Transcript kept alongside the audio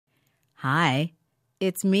Hi,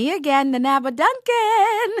 it's me again, Nanaba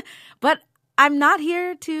Duncan. But I'm not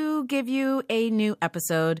here to give you a new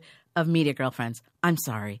episode of Media Girlfriends. I'm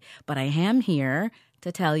sorry, but I am here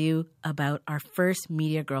to tell you about our first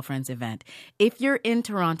Media Girlfriends event. If you're in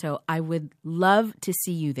Toronto, I would love to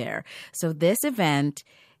see you there. So this event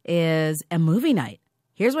is a movie night.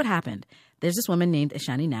 Here's what happened. There's this woman named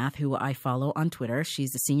Ishani Nath who I follow on Twitter. She's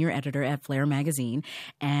the senior editor at Flair magazine,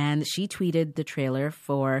 and she tweeted the trailer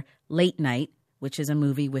for Late Night, which is a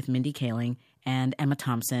movie with Mindy Kaling and Emma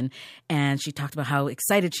Thompson, and she talked about how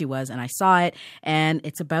excited she was, and I saw it, and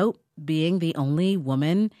it's about being the only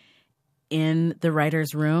woman in the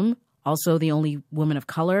writer's room, also the only woman of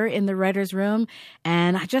color in the writer's room,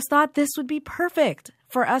 and I just thought this would be perfect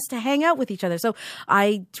for us to hang out with each other. So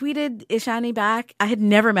I tweeted Ishani back. I had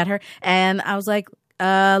never met her, and I was like,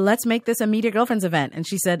 let's make this a Media Girlfriends event. And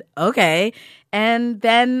she said, okay. And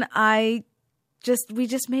then we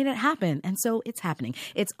just made it happen. And so it's happening.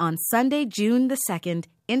 It's on Sunday, June the 2nd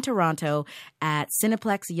in Toronto at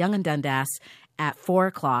Cineplex Yonge and Dundas at 4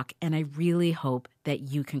 o'clock. And I really hope that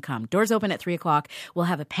you can come. Doors open at 3 o'clock. We'll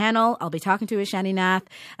have a panel. I'll be talking to Ishani Nath.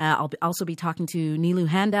 I'll also be talking to Neelu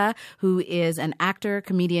Handa, who is an actor,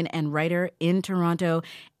 comedian, and writer in Toronto.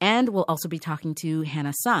 And we'll also be talking to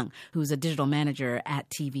Hannah Sung, who's a digital manager at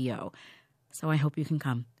TVO. So I hope you can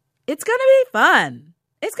come. It's going to be fun.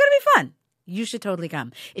 It's going to be fun. You should totally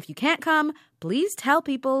come. If you can't come, please tell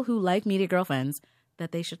people who like Media Girlfriends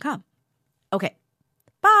that they should come. Okay.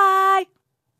 Bye.